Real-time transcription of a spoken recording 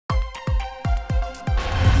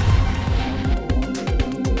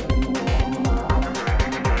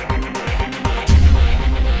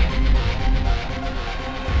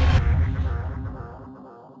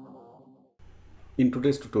In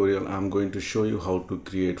today's tutorial, I'm going to show you how to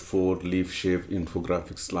create 4 leaf shape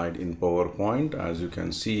infographic slide in PowerPoint. As you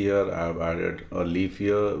can see here, I've added a leaf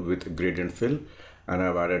here with gradient fill, and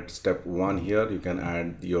I've added step 1 here. You can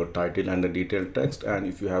add your title and the detailed text, and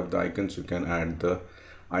if you have the icons, you can add the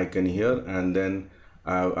icon here, and then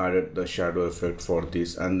I've added the shadow effect for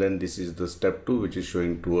this. And then this is the step 2, which is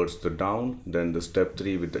showing towards the down, then the step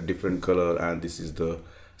 3 with the different color, and this is the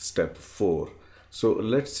step 4. So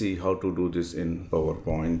let's see how to do this in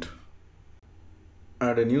PowerPoint.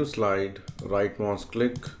 Add a new slide, right mouse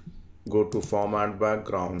click, go to format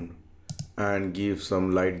background and give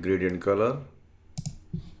some light gradient color.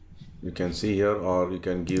 You can see here, or you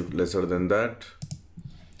can give lesser than that.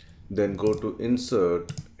 Then go to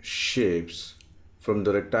insert shapes. From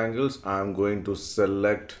the rectangles, I'm going to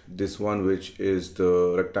select this one, which is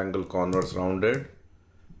the rectangle corners rounded.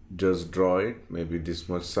 Just draw it, maybe this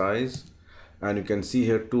much size. And you can see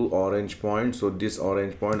here 2 orange points. So this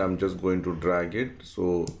orange point, I'm just going to drag it,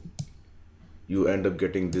 so you end up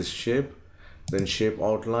getting this shape. Then shape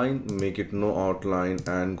outline, make it no outline,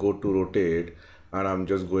 and go to rotate, and I'm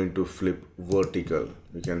just going to flip vertical.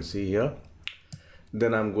 You can see here.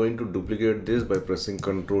 Then I'm going to duplicate this by pressing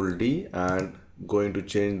Ctrl D and going to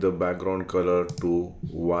change the background color to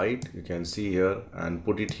white. You can see here, and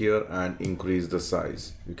put it here and increase the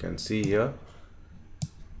size. You can see here.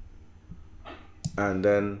 And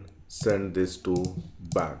then send this to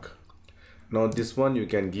back. Now this one you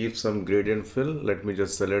can give some gradient fill. Let me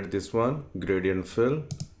just select this one, gradient fill,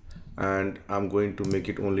 and I'm going to make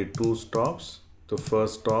it only 2 stops. The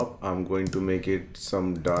first stop, I'm going to make it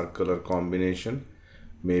some dark color combination,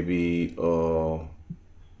 maybe you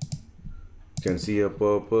can see a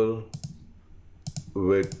purple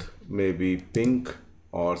with maybe pink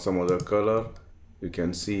or some other color. You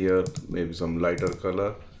can see here maybe some lighter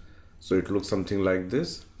color. So it looks something like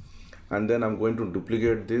this. And then I'm going to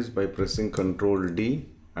duplicate this by pressing Ctrl D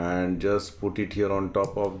and just put it here on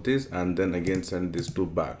top of this, and then again send this to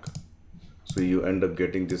back. So you end up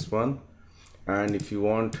getting this one. And if you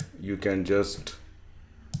want, you can just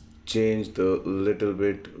change the little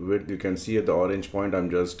bit width. You can see at the orange point, I'm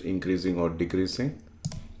just increasing or decreasing.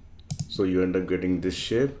 So you end up getting this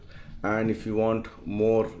shape. And if you want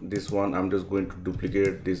more, this one, I'm just going to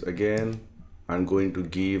duplicate this again. I'm going to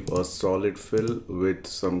give a solid fill with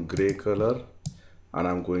some gray color, and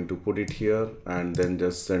I'm going to put it here and then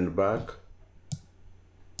just send back.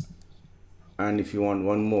 And if you want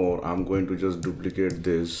one more, I'm going to just duplicate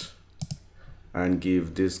this and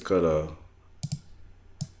give this color,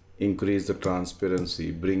 increase the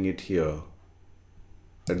transparency, bring it here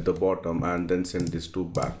at the bottom, and then send this to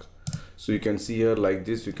back. So you can see here like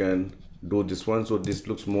this, you can do this one. So this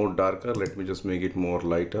looks more darker. Let me just make it more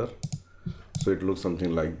lighter. So it looks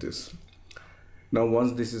something like this. Now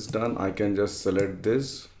once this is done, I can just select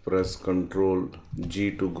this, press Ctrl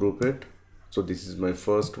G to group it. So this is my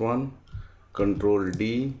first one, Ctrl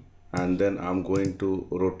D, and then I'm going to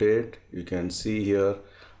rotate. You can see here,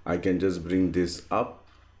 I can just bring this up,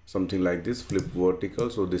 something like this, flip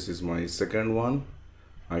vertical. So this is my second one.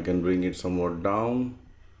 I can bring it somewhat down.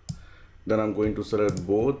 Then I'm going to select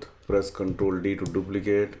both, press Ctrl D to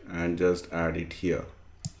duplicate and just add it here.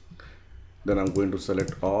 Then I'm going to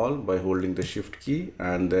select all by holding the shift key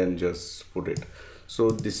and then just put it. So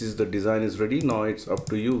this is the design is ready. Now it's up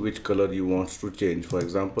to you which color you want to change. For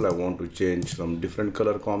example, I want to change some different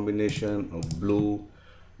color combination of blue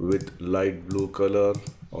with light blue color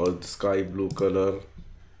or sky blue color.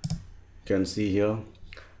 You can see here.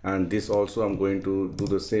 And this also I'm going to do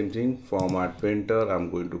the same thing, format painter. I'm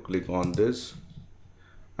going to click on this,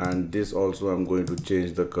 and this also I'm going to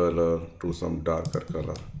change the color to some darker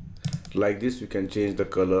color. Like this, you can change the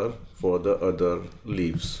color for the other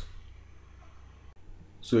leaves.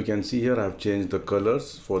 So you can see here I've changed the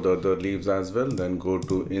colors for the other leaves as well. Then go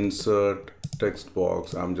to insert text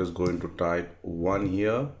box. I'm just going to type 1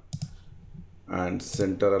 here and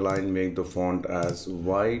center align, make the font as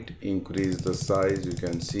white, increase the size. You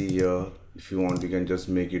can see here, if you want, you can just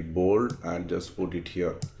make it bold and just put it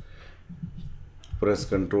here. Press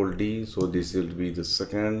Ctrl D. So this will be the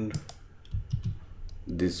second.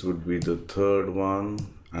 This would be the third one,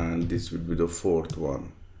 and this would be the fourth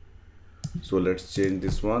one. So let's change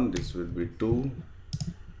this one. This will be 2,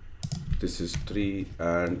 this is 3,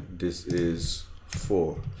 and this is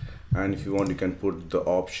 4. And if you want, you can put the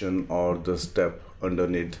option or the step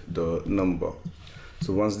underneath the number.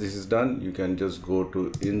 So once this is done, you can just go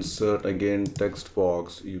to insert again text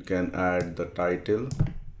box. You can add the title.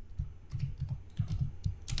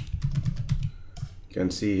 You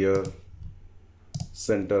can see here,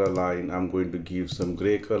 center align. I'm going to give some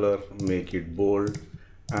gray color, make it bold,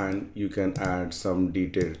 and you can add some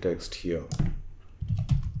detailed text here.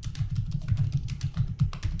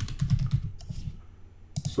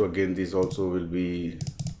 So again, this also will be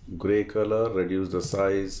gray color, reduce the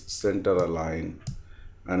size, center align,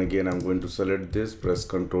 and again I'm going to select this, press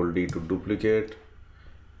Ctrl D to duplicate.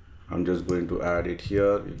 I'm just going to add it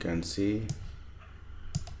here. You can see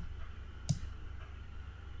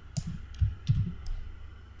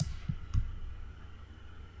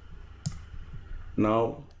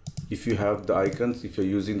now. If you have the icons, if you're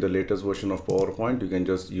using the latest version of PowerPoint, you can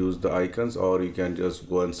just use the icons, or you can just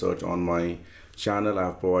go and search on my channel. I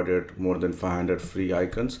have provided more than 500 free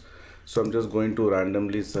icons. So I'm just going to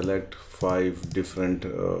randomly select four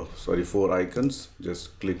icons.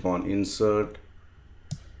 Just click on insert,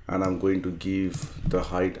 and I'm going to give the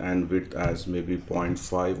height and width as maybe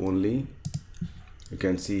 0.5 only. You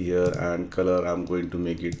can see here, and color I'm going to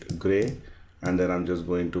make it gray, and then I'm just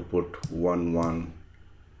going to put one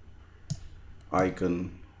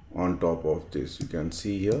icon on top of this. You can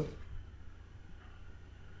see here.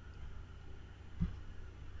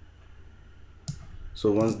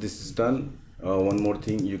 So once this is done, one more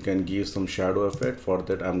thing, you can give some shadow effect. For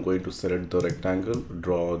that, I'm going to select the rectangle,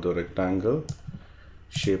 draw the rectangle,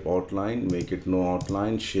 shape outline, make it no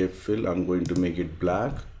outline, shape fill, I'm going to make it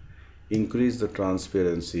black, increase the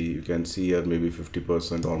transparency. You can see here maybe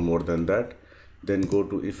 50% or more than that. Then go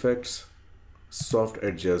to effects, soft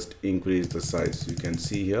adjust, increase the size. You can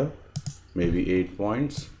see here maybe 8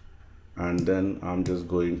 points, and then I'm just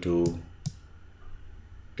going to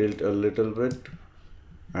tilt a little bit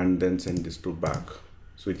and then send this to back.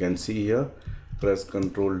 So you can see here, press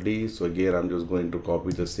Ctrl D. So again I'm just going to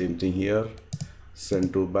copy the same thing here,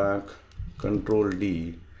 send to back, Ctrl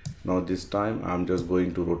D. Now this time I'm just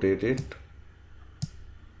going to rotate it.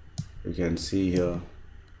 You can see here,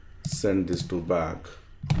 send this to back,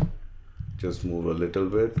 just move a little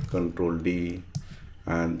bit, Ctrl D,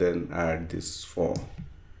 and then add this 4.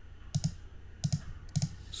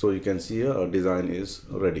 So you can see here our design is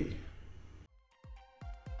ready.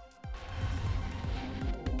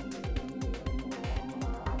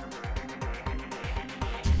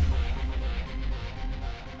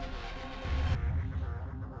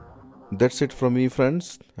 That's it from me,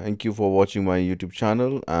 friends. Thank you for watching my YouTube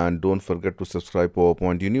channel, and don't forget to subscribe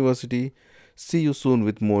PowerPoint University. See you soon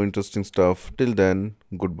with more interesting stuff. Till then,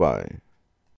 goodbye.